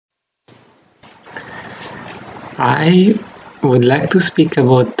I would like to speak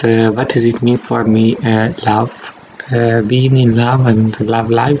about what does it mean for me, love, being in love and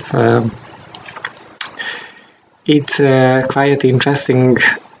love life. It's quite interesting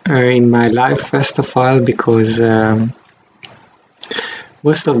in my life, first of all, because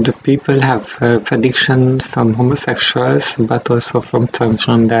most of the people have prediction from homosexuals, but also from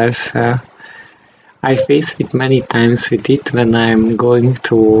transgenders. I face it many times with it when I'm going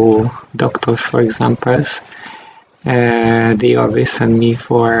to doctors, for example. They always send me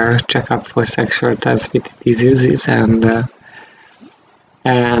for checkup for sexual transmitted diseases, and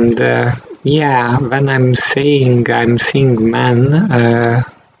yeah, when I'm saying I'm seeing men,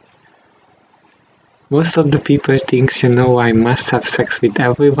 most of the people thinks, I must have sex with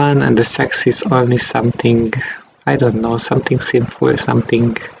everyone, and the sex is only something, I don't know, something simple,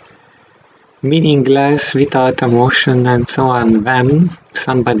 something meaningless, without emotion, and so on. When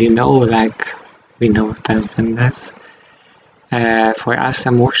somebody we know transgenders, for us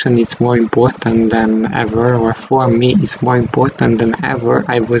emotion is more important than ever, or for me it's more important than ever.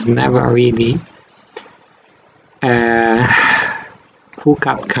 I was never really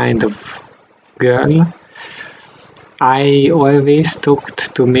hookup kind of girl. I always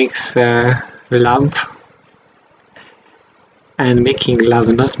talked to mix love and making love,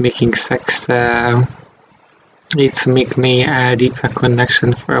 not making sex. It's make me a deeper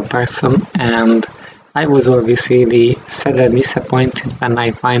connection for a person, and I was always really sad and disappointed when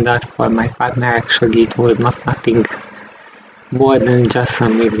I find out for my partner actually it was nothing more than just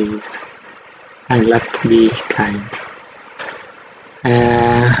some release. And let's be kind.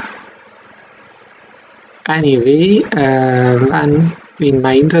 Anyway, and in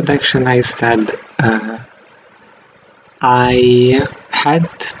my introduction I said I had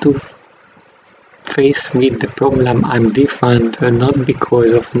to face with the problem I'm different, not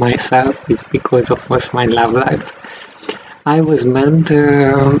because of myself, it's because of what's my love life. I was meant,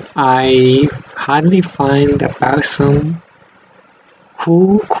 I hardly find a person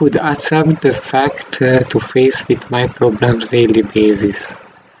who could accept the fact to face with my problems daily basis.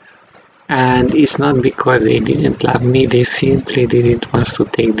 And it's not because they didn't love me, they simply didn't want to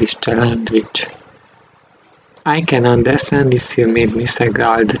take this challenge, which I can understand. It still made me sad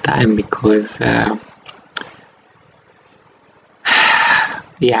all the time because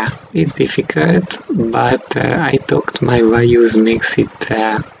yeah, it's difficult, but I thought my values makes it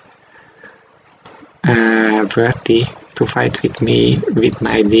worthy to fight with me with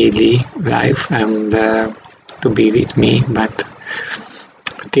my daily life and to be with me, but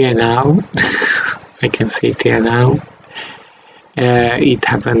till now, I can say till now, it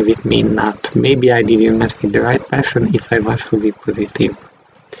happened with me not. Maybe I didn't match with the right person if I was to be positive.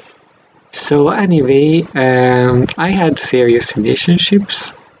 So anyway, I had serious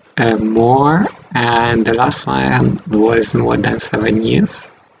relationships, more, and the last one was more than 7 years.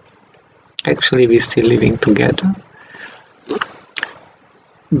 Actually, we're still living together.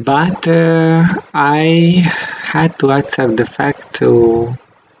 But I had to accept the fact to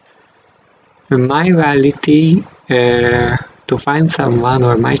my reality to find someone,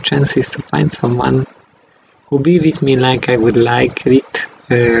 or my chances to find someone who be with me like I would like it,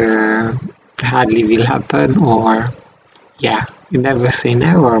 hardly will happen, or yeah, you never say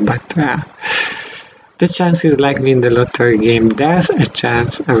never, but the chance is like in the lottery game. There's a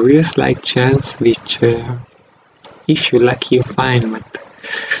chance, a real slight chance, which if you're lucky you find, but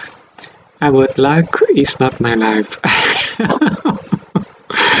about luck is not my life.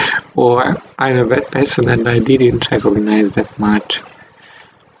 Or I'm a bad person and I didn't recognize that much.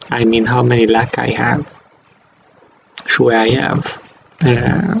 I mean, how many luck I have? Sure I have.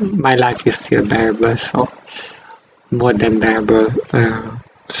 My life is still bearable, so more than bearable,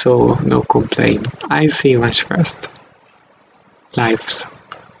 so no complaint. I see much first. Lives.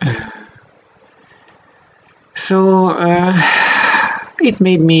 So it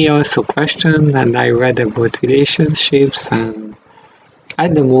made me also question, and I read about relationships, and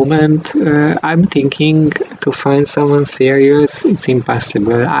at the moment I'm thinking to find someone serious. It's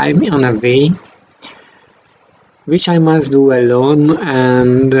impossible. I'm on a way which I must do alone,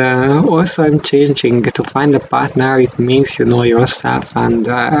 and also I'm changing. To find a partner, it means you know yourself and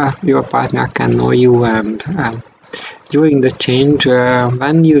your partner can know you, and during the change,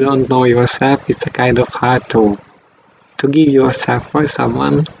 when you don't know yourself, it's a kind of hard to give yourself for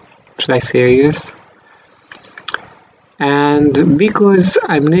someone like serious. And because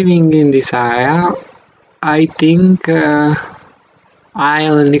I'm living in this area, I think I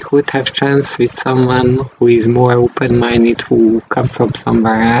only could have chance with someone who is more open-minded, who come from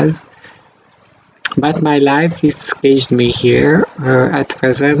somewhere else. But my life is caged me here at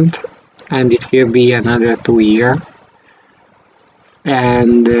present, and it will be another 2 years,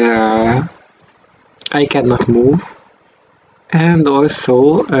 and I cannot move. And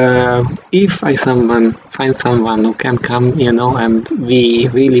also, if I find someone who can come, and we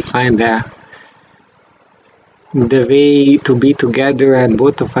really find the way to be together, and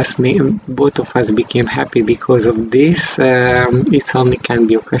both of us became happy because of this, it only can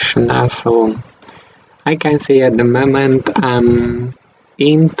be occasional. So I can say at the moment I'm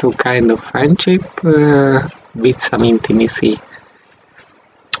into kind of friendship with some intimacy.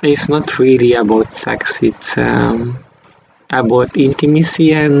 It's not really about sex, it's about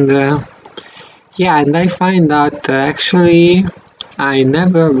intimacy, and and I find that actually I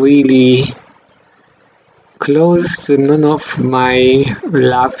never really closed none of my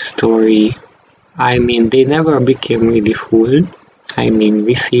love story. I mean, they never became really full. I mean,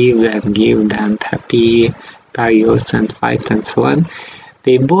 received and give and happy periods and fight and so on.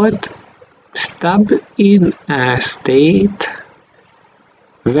 They both stopped in a state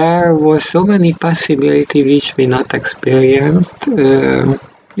where was so many possibilities which we not experienced.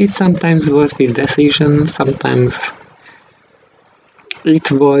 It sometimes was with decision, sometimes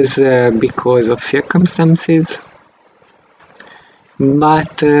it was because of circumstances,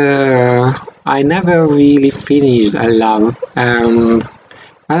 but I never really finished a love. And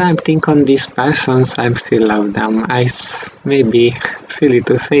when I think on these persons, I still love them. It's maybe silly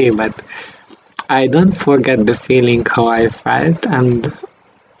to say, but I don't forget the feeling how I felt, and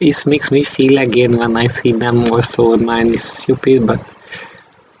it makes me feel again when I see them. Also, mine is stupid, but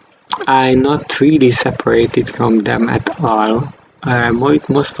I'm not really separated from them at all.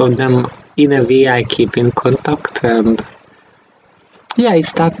 Most of them, in a way, I keep in contact, and I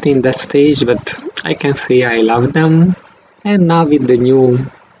stopped in that stage, but I can say I love them. And now with the new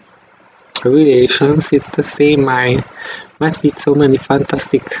relations, it's the same. I met with so many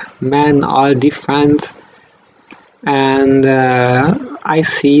fantastic men, all different, and I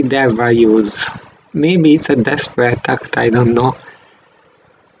see their values. Maybe it's a desperate act, I don't know.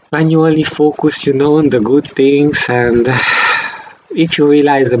 When you only focus, on the good things, and if you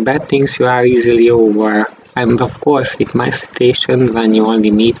realize the bad things, you are easily over. And of course, with my situation, when you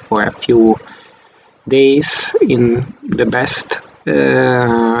only meet for a few days, in the best,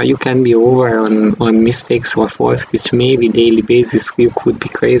 you can be over on mistakes or faults, which maybe daily basis you could be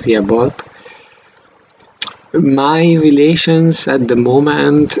crazy about. My relations at the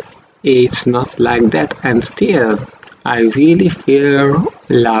moment, it's not like that, and still I really feel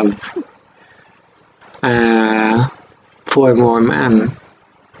love for more men.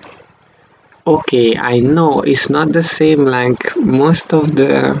 Okay, I know it's not the same like most of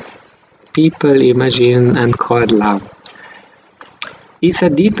the people imagine and call love. It's a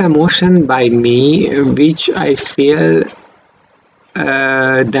deep emotion by me, which I feel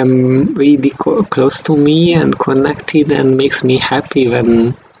them really close to me and connected, and makes me happy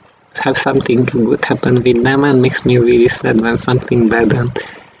when have something good happen with them, and makes me really sad when something bad. And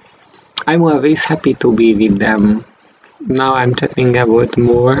I'm always happy to be with them. Now I'm chatting about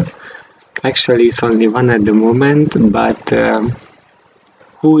more. Actually, it's only one at the moment, but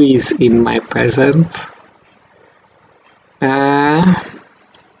who is in my presence?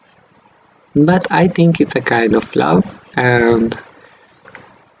 But I think it's a kind of love, and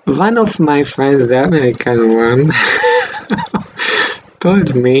one of my friends, the American one,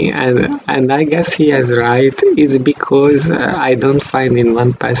 told me, and I guess he is right, it's because I don't find in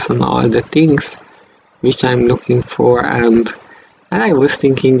one person all the things which I'm looking for, and I was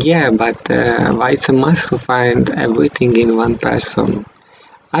thinking, but why it's a must to find everything in one person?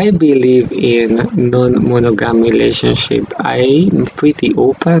 I believe in non-monogam relationship. I'm pretty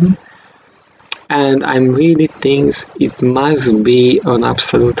open, and I'm really thinks it must be on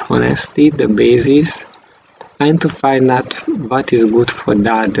absolute honesty, the basis, and to find out what is good for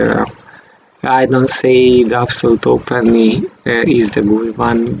the other. I don't say the absolute openly is the good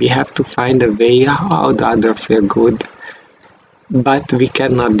one. We have to find a way how the other feel good, but we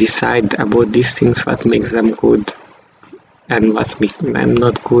cannot decide about these things, what makes them good and what makes them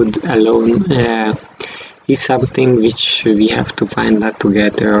not good alone. Is something which we have to find out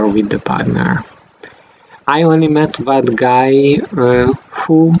together with the partner. I only met one guy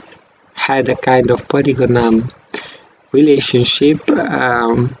who had a kind of polygamous relationship,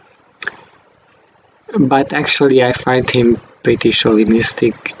 but actually I find him pretty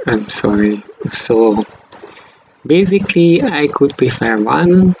chauvinistic. I'm sorry. So basically I could prefer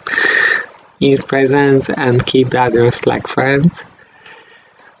one in presence and keep the others like friends,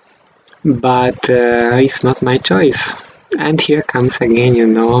 but it's not my choice. And here comes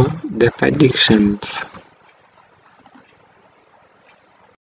again, the predictions.